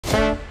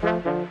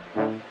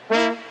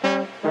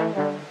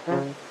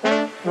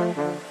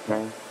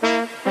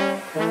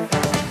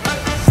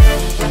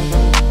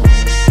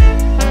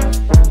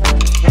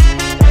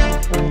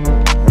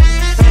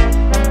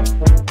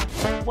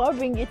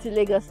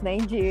Lagos,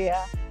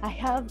 Nigeria, I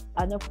have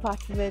an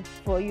apartment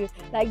for you.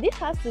 Like, this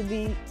has to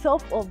be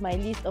top of my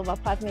list of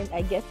apartments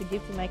I get to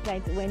give to my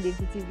clients when they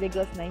visit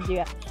Lagos,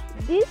 Nigeria.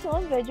 This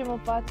one bedroom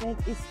apartment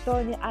is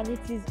stunning and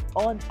it is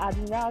on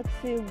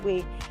Admiralty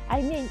Way.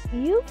 I mean,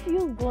 if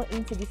you go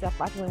into this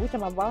apartment, which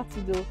I'm about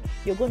to do,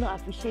 you're going to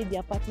appreciate the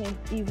apartment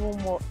even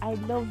more. I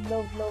love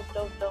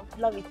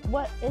it.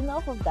 But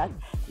enough of that,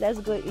 let's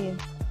go in.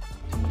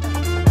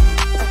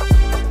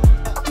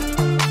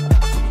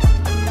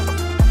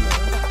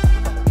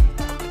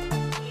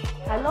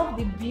 I love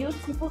the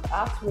beautiful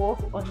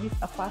artwork on this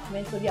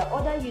apartment. So there are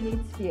other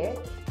units here,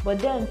 but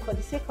then for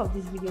the sake of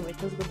this video, we're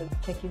just going to be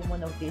checking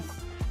one of these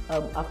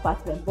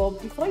apartments.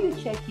 But before you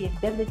check in,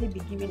 definitely be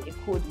given a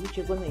code which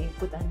you're going to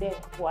input, and then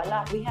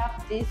voila, we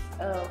have this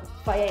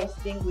fire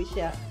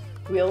extinguisher.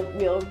 We're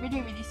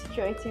really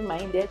security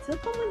minded, so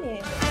come on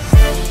in.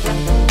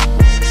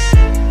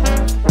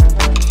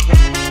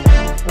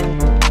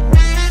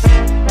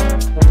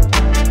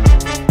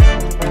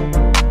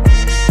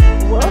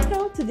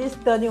 Welcome to this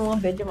stunning one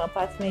bedroom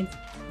apartment.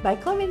 By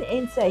coming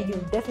inside, you'll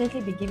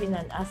definitely be given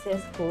an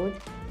access code,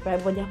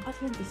 right? But the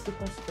apartment is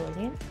super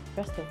stunning.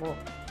 First of all,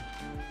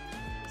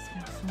 it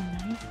smells so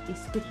nice.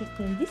 It's squeaky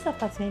clean. This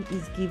apartment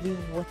is giving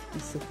what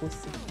it's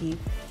supposed to give.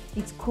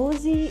 It's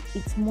cozy,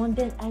 it's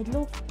modern. I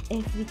love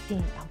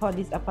everything about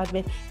this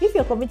apartment. If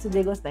you're coming to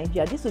Lagos,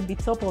 Nigeria, this will be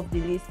top of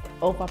the list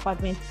of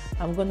apartments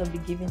I'm going to be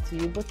giving to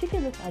you. But take a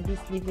look at this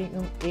living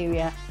room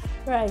area,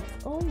 right?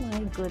 Oh my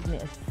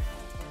goodness,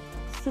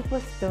 super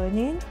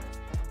stunning.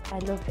 I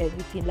love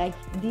everything. Like,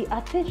 the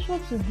attention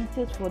to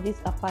details for this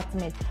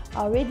apartment,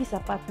 I rate this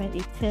apartment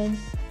a 10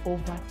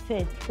 over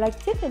 10. Like,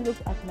 take a look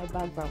at my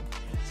background.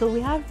 So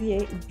we have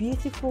here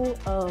beautiful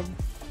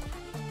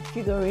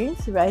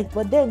figurines, right?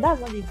 But then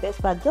that's not the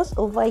best part. Just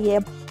over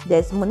here,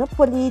 there's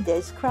Monopoly,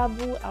 there's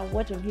Scrabble, and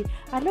what have you.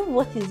 I love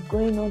what is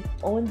going on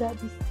under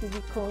this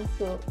TV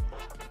console.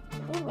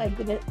 Oh my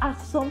goodness, at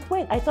some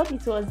point I thought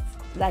it was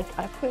like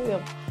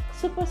aquarium.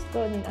 Super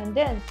stunning. And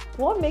then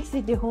what makes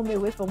it the home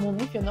away from home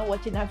if you're not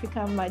watching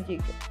African Magic?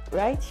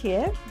 Right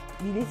here,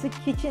 the little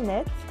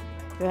kitchenette,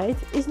 right?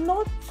 It's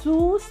not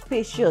too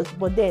spacious,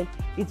 but then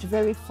it's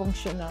very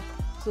functional.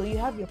 So you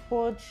have your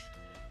porch,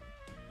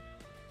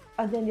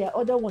 and then there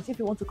are other ones. If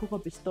you want to cook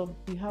up a stuff,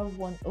 you have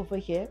one over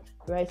here,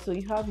 right? So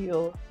you have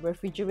your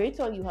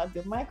refrigerator, you have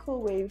your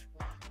microwave,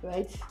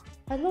 right?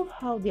 I love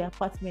how the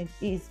apartment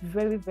is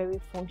very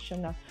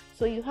functional.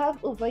 So you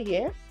have over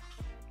here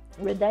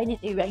the dining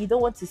area. You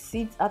don't want to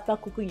sit after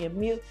cooking your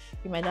meal,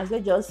 you might as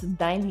well just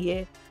dine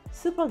here.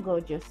 Super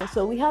gorgeous.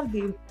 So we have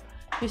the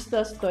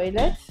visitor's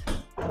toilet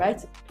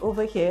right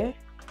over here.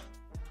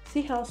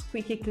 See how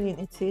squeaky clean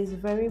it is.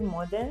 Very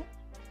modern.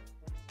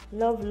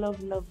 Love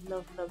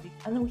it.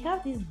 And we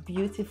have this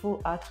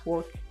beautiful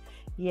artwork.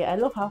 Yeah, I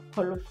love how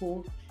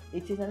colorful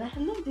it is, and I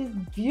love this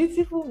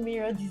beautiful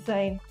mirror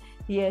design.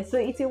 Yeah, so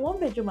it's a one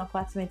bedroom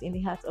apartment in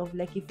the heart of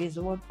Lekki Phase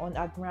 1 on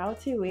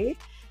Admiralty Way,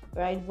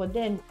 right? But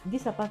then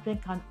this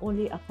apartment can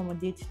only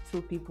accommodate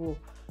 2 people.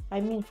 I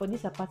mean, for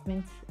this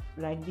apartment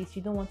like this,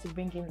 you don't want to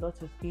bring in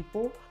lots of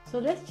people. So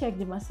let's check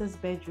the master's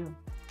bedroom.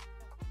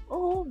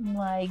 Oh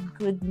my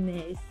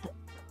goodness,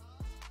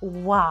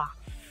 wow,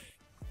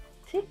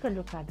 take a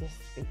look at this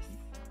space.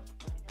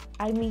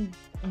 I mean,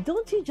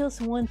 don't you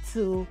just want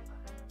to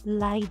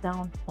lie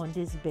down on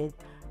this bed?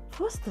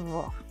 First of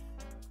all,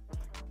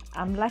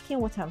 I'm liking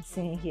what I'm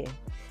seeing here.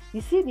 You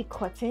see the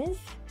curtains,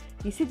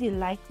 you see the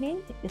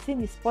lightning, you see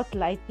the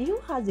spotlight. It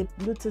even has a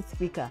Bluetooth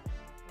speaker.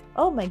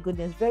 Oh my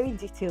goodness, very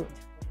detailed,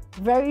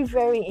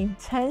 very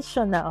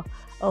intentional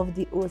of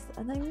the host.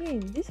 And I mean,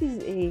 this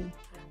is a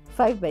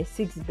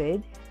 5x6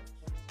 bed.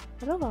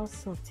 I love how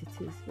soft it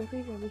is.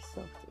 Very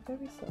soft.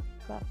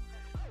 Wow.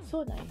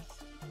 So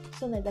nice.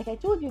 Like I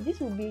told you, this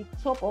will be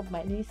top of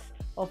my list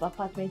of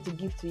apartments to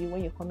give to you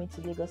when you're coming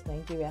to Lagos,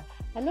 Nigeria.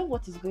 I love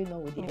what is going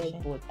on with the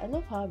headboard. I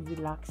love how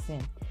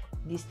relaxing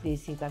this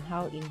place is and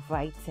how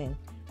inviting.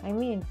 I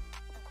mean,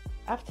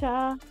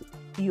 after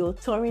you're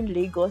touring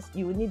Lagos,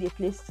 you will need a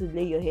place to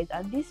lay your head,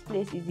 and this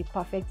place is the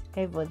perfect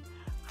heaven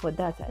for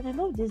that. And I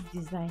love this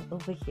design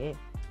over here.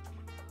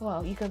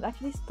 Wow, you can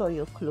actually store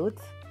your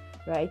clothes,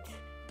 right?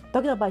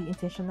 Talking about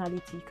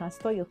intentionality, you can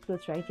store your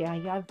clothes right here,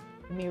 and you have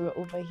a mirror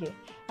over here.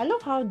 I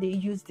love how they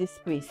use this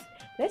space.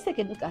 Let's take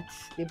a look at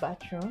the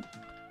bathroom.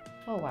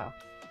 Oh wow,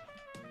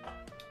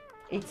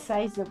 it's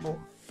sizable.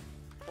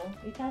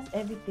 It has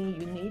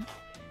everything you need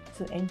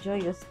to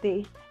enjoy your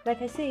stay.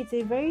 Like I say, it's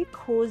a very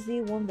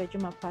cozy one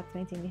bedroom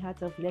apartment in the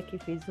heart of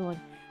Lekki Phase 1.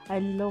 I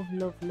love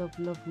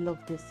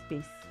this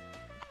space.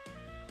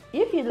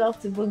 If you love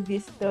to book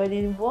this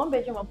stunning one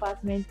bedroom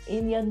apartment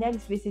in your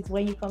next visit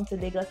when you come to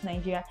Lagos,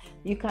 Nigeria,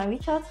 you can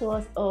reach out to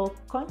us or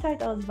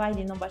contact us via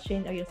the number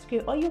showing on your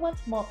screen, or you want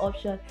more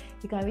options,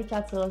 you can reach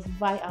out to us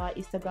via our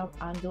Instagram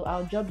handle.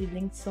 I'll drop the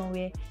link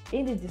somewhere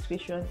in the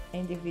description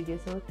in the video.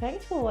 So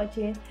thanks for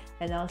watching,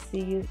 and I'll see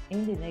you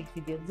in the next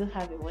video. Do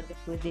have a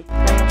wonderful day.